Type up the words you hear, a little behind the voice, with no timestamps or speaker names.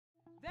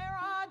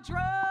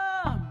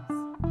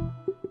drums.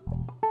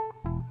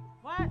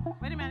 What?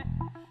 Wait a minute.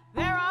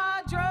 There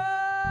are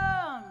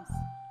drums.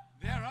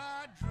 There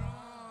are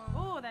drums.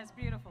 Oh, that's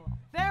beautiful.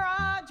 There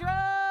are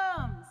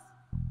drums.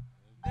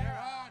 There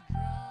are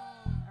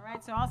drums. All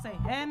right, so I'll say,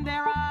 and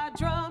there are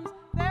drums.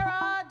 There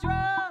are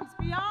drums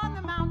beyond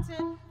the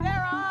mountain.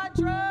 There are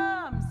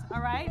drums.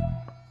 All right?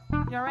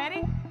 You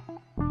ready?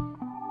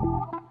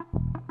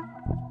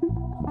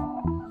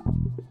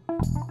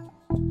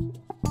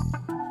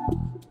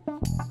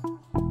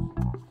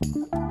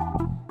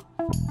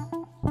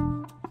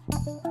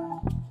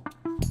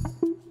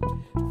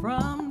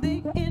 From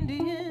the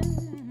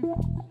Indian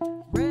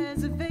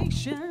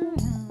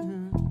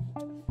reservation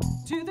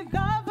to the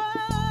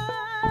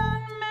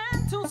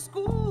governmental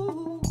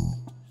school,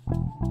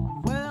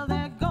 well,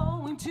 they're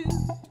going to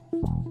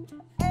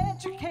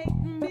educate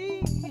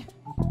me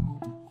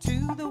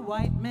to the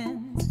white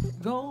man's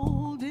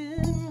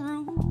golden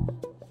rule.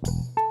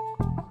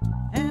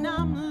 And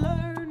I'm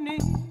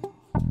learning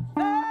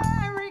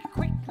very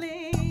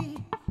quickly,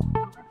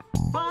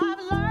 for I've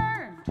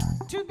learned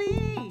to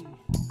be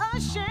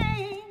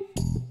ashamed.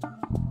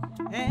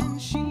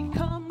 And she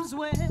comes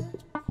when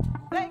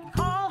they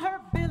call her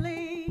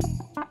Billy,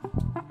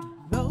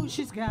 though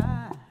she's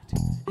got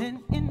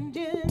an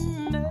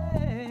Indian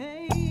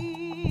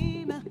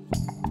name.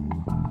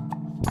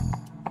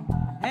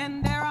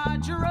 And there are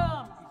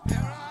drums. There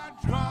are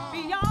drums.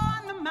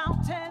 Beyond the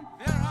mountain.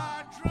 There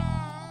are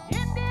drums.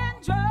 Indian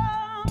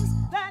drums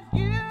that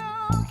you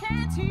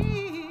can't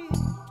hear.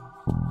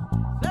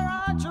 There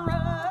are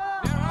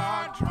drums. There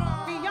are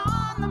drums.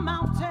 Beyond the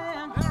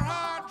mountain. There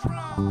are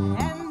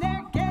drums. And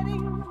they're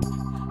getting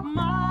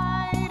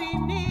mighty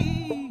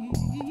near.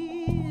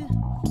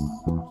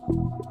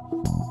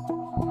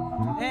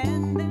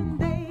 And then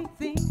they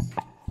think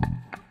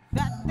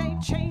that they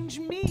change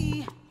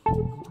me.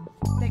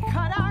 They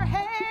cut our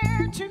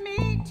hair to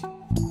meet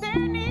their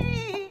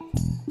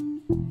needs.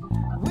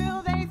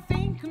 Will they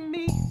think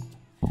me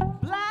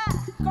black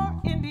or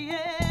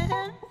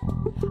Indian,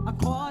 a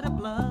quarter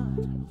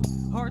blood,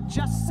 or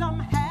just some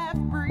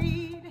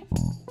half-breed?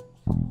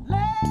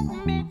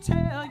 Let me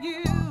tell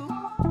you,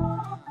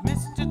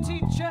 Mr.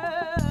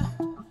 Teacher,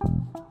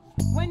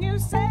 when you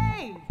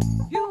say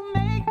you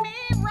make me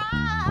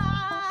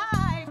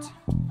right,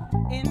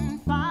 in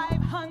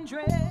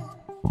 500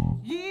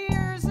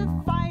 years of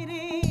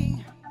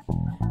fighting,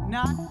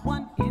 not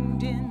one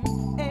Indian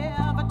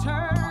ever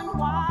turned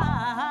white.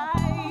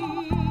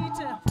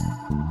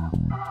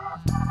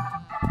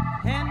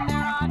 And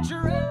there are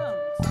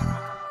drums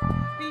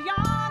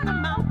beyond the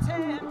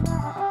mountain,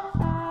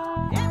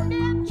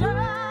 Indian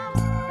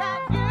drums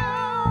that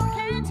you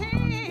can't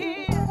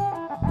hear.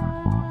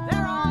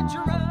 There are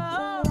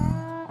drums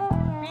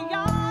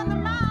beyond the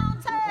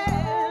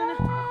mountain,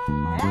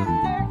 and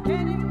they're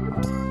getting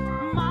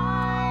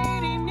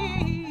mighty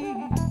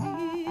near.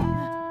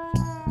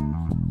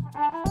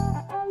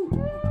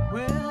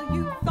 Well,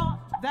 you thought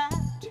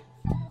that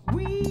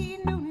we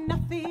knew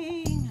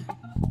nothing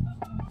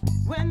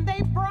when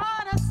they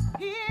brought us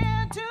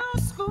here to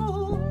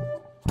school.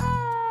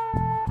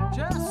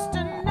 Just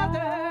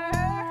another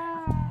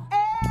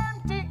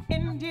empty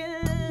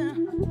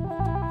Indian,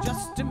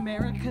 just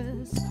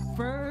America's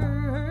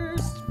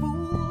first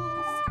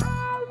fools.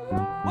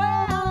 Well,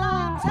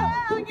 I'll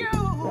tell you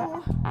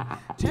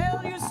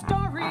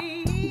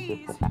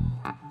stories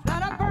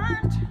that are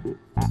burnt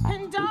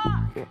and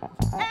dark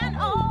and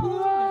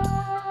old,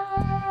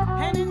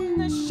 and in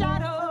the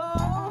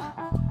shadow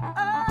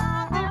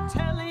of their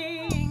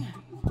telling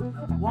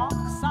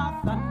walks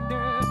our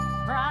thunder,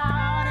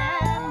 proud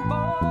and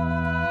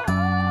bold.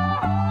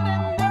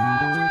 And there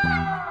are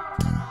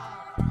drums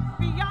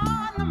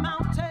beyond the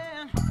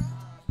mountain,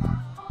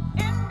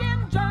 Indian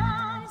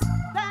drums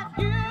that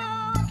you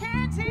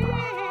can't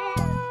hear.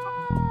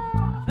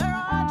 There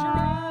are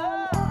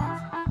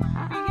drums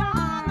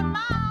beyond the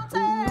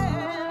mountain,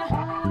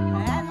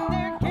 and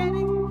they're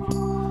getting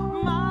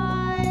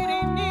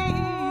mighty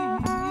near.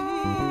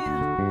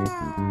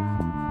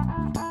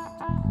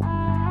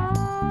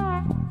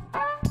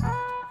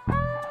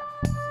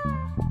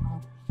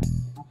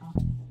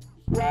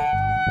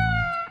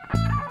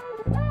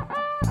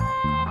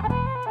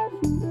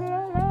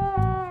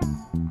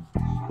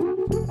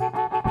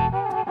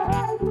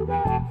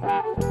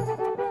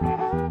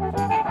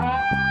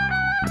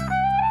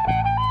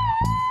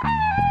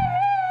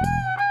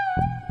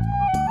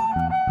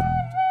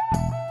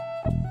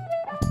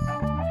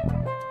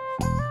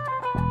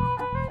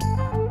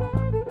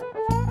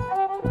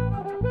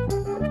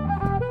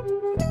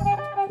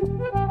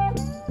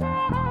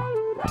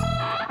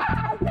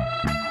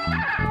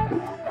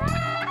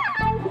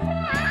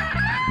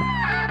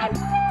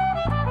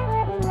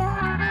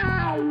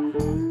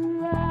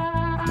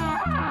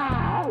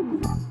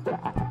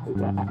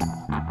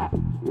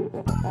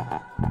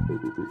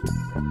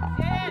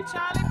 Yeah,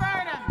 Charlie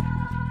Burden.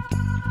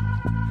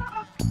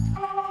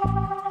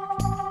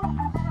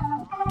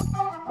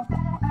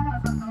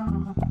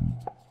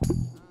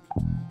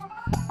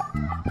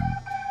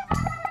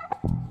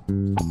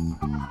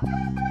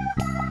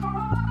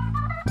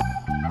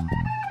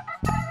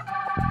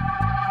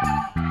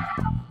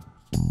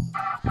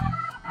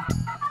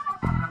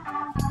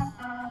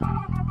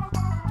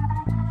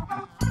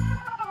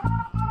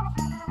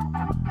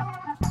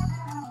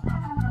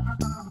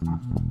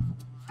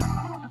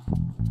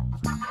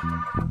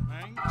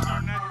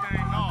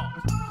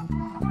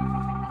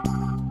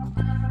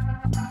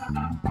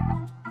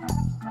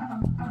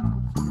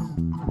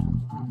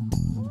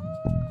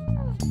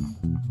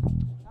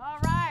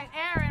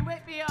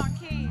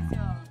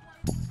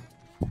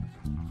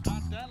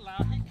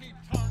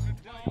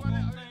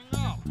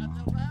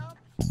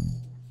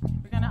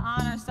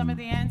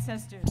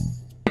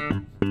 ancestors.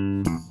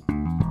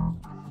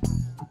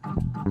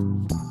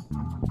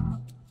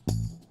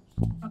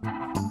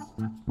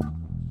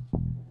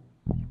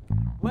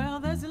 Well,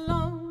 there's a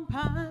lone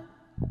pine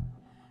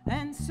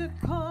and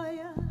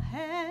sequoia,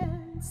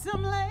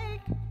 handsome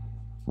lake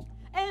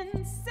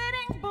and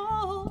Sitting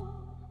Bull.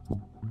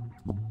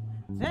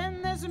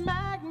 Then there's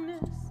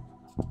Magnus,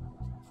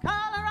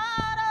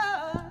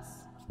 Colorado's,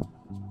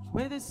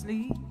 with his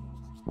sleeves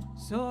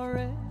so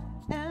red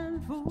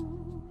and full.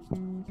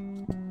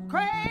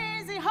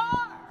 Crazy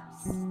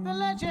Horse, the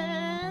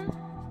legend,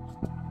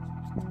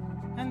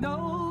 and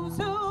those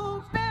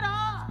who bit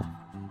off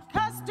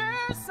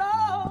Custer's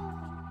soul.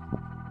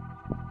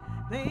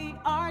 They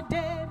are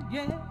dead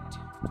yet,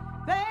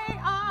 they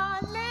are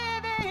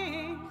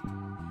living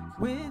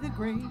with the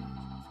great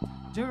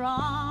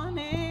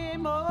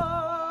Geronimo.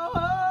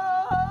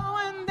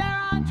 And there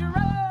are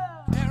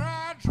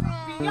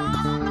drums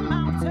beyond the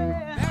mountain.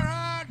 There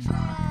are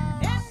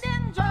drums.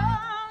 Indian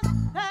drums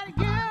that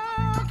you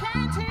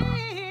can't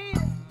hear.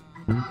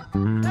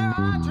 There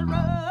are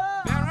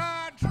drums. There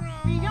are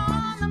drums.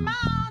 Beyond the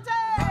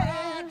mountain. There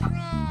are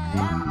drums.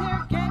 And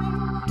they're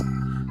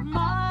getting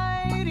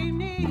mighty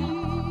near.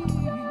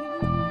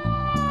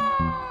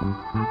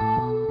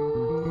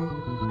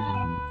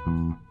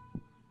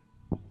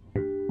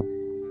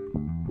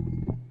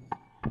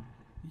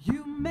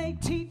 You may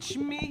teach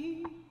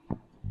me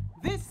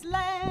this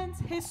land's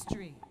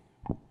history,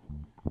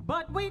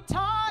 but we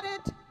taught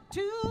it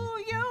to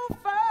you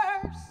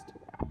first.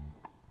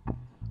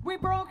 We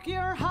broke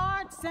your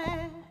hearts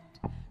and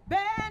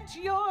bent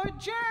your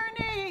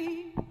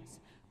journeys.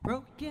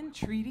 Broken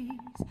treaties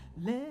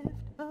left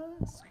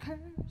us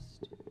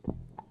cursed.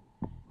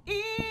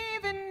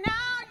 Even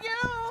now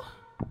you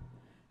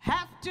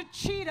have to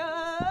cheat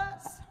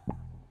us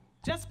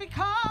just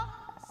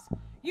because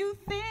you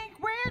think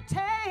we're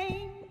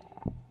tamed.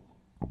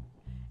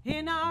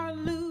 In our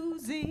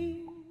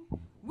losing,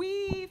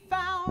 we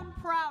found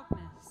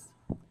proudness,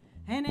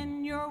 and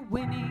in your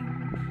winning,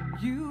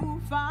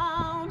 you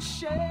found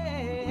shame.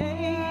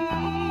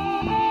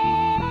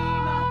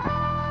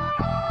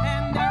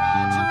 And there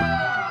are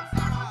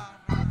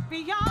drums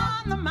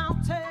beyond the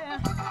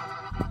mountain,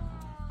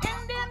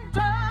 Indian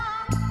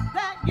drums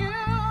that you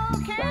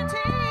can't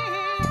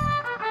hear.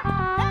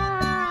 And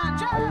there are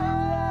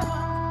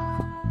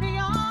drums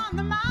beyond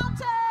the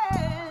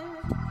mountain,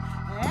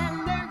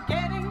 and they're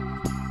getting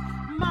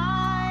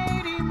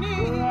mighty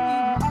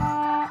near.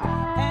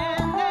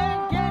 And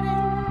they're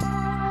getting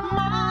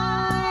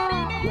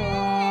mighty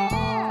near.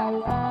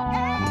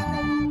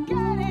 And they're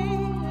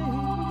getting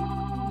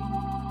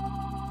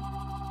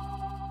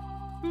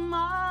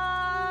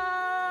mighty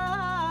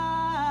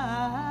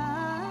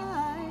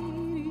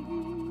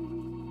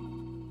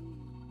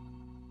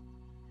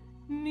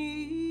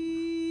near.